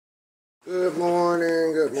Good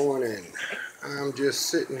morning, good morning. I'm just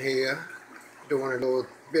sitting here doing a little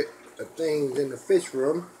bit of things in the fish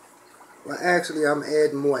room. Well, actually, I'm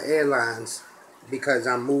adding more airlines because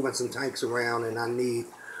I'm moving some tanks around and I need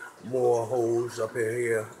more holes up in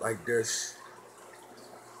here like this,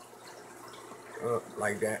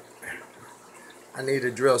 like that. I need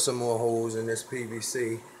to drill some more holes in this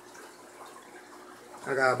PVC.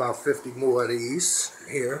 I got about 50 more of these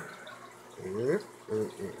here.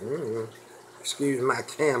 Excuse my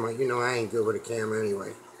camera, you know I ain't good with a camera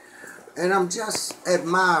anyway. And I'm just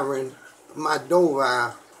admiring my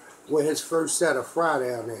Dovi with his first set of fry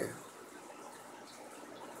down there.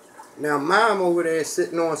 Now mom over there is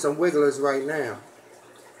sitting on some wigglers right now,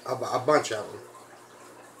 a bunch of them.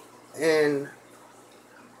 And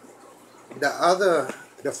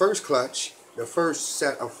the first clutch, the first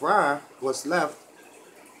set of fry, what's left,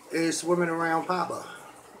 is swimming around Papa.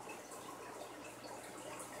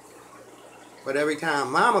 But every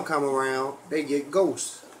time mama come around, they get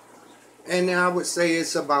ghosts. And I would say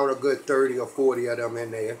it's about a good 30 or 40 of them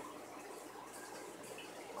in there,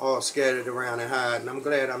 all scattered around and hiding. I'm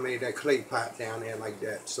glad I made that clay pot down there like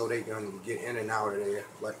that so they can get in and out of there.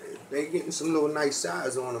 But they getting some little nice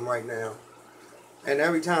size on them right now. And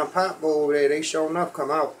every time Pop go over there, they sure enough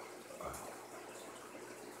come out.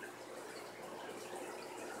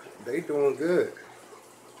 They doing good.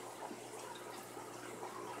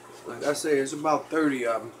 Like I say, it's about 30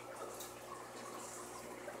 of them.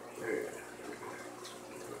 Yeah.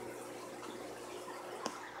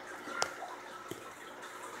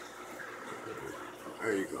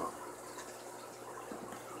 There you go.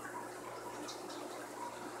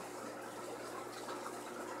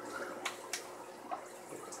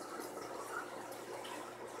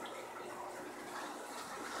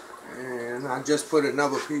 And I just put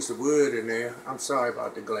another piece of wood in there. I'm sorry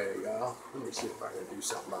about the glare, y'all. Let me see if I can do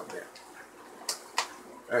something about that.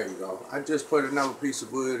 There you go. I just put another piece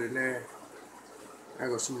of wood in there. I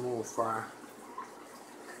got some more fire.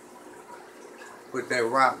 Put that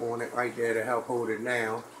rock on it right there to help hold it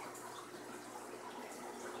down.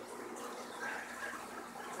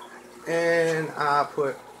 And I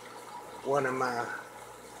put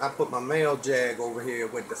my male jag over here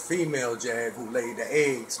with the female jag who laid the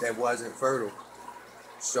eggs that wasn't fertile.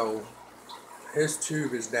 So his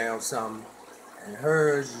tube is down some, and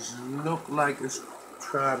hers just look like it's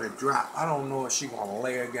trying to drop. I don't know if she gonna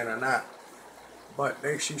lay again or not, but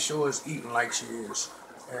she sure is eating like she is,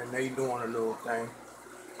 and they doing a little thing.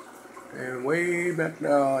 And way back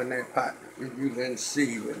there in that pot, if you didn't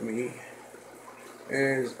see with me,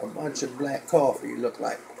 there's a bunch of black coffee, look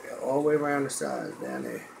like, all the way around the sides down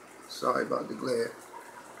there. Sorry about the glare.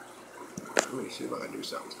 Let me see if I can do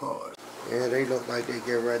something. Pause. Yeah, they look like they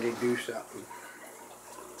get ready to do something.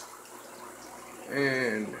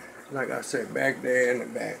 And like I said, back there in the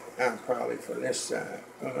back, I'm probably from this side.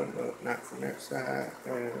 No, not from that side.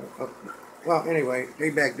 Well, anyway,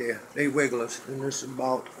 they back there. They wigglers. And this is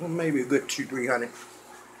about, well, maybe a good 200-300.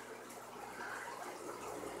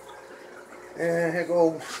 And here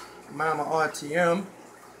go Mama RTM.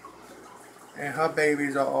 And her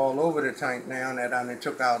babies are all over the tank now that I done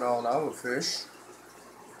took out all the other fish.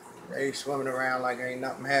 They swimming around like ain't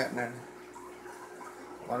nothing happening.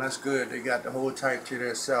 Well, that's good. They got the whole tank to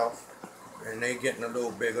themselves. And they getting a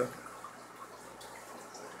little bigger.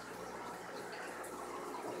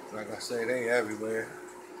 Like I say, they everywhere.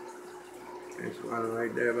 There's one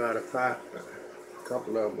right there by the pot. A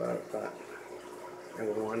couple of them by the pot.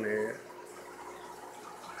 And one there.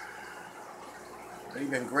 They've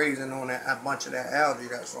been grazing on a bunch of that algae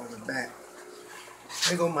that's on the back.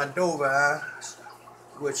 There go my Dovi,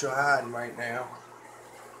 which are hiding right now.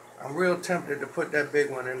 I'm real tempted to put that big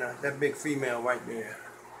one in there, that big female right there.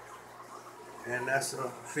 And that's a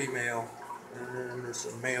female, and then there's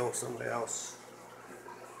a male somewhere else.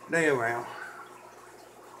 They around.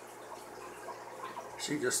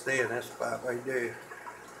 She just stay in that spot right there.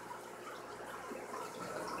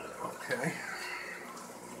 Okay.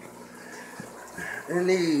 And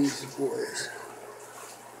these boys,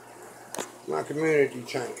 my community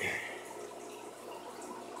tank.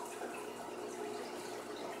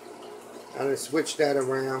 I done switched that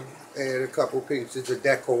around, add a couple pieces of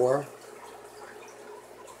decor.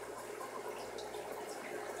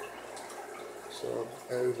 So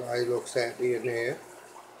everybody looks happy in there.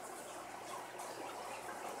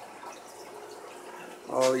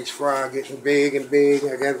 All these fry getting big and big.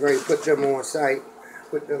 I got ready to put them on site,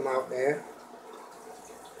 put them out there.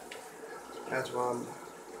 That's why I'm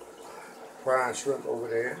frying shrimp over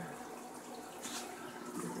there.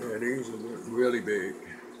 Yeah, these are really big.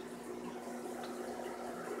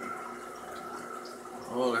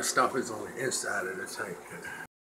 All that stuff is on the inside of the tank.